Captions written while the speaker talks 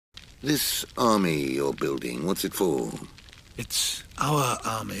This army you're building, what's it for? It's our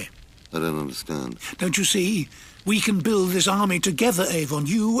army. I don't understand. Don't you see? We can build this army together, Avon,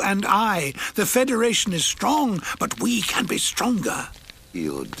 you and I. The Federation is strong, but we can be stronger.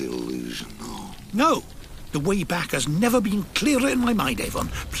 You're delusional. No, the way back has never been clearer in my mind, Avon.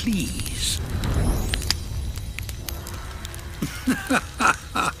 Please.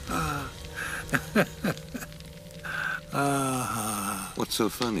 What's so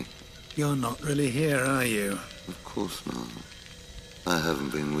funny? You're not really here, are you? Of course not. I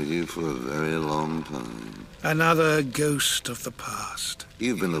haven't been with you for a very long time. Another ghost of the past.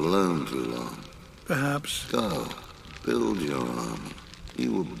 You've been alone too long. Perhaps. Go, build your army.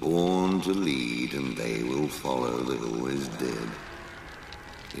 You were born to lead, and they will follow. They always did.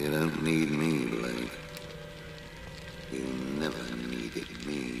 You don't need me, Blake. You never needed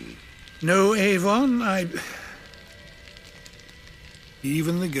me. No, Avon,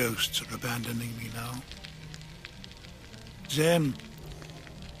 Even the ghosts are abandoning me now. Zen.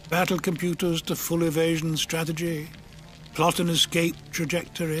 Battle computers to full evasion strategy. Plot and escape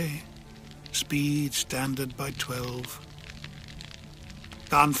trajectory. Speed standard by 12.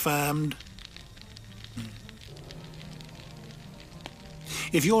 Confirmed.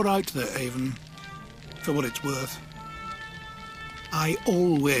 If you're out there, Avon, for what it's worth, I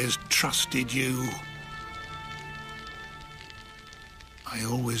always trusted you. I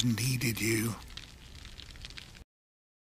always needed you.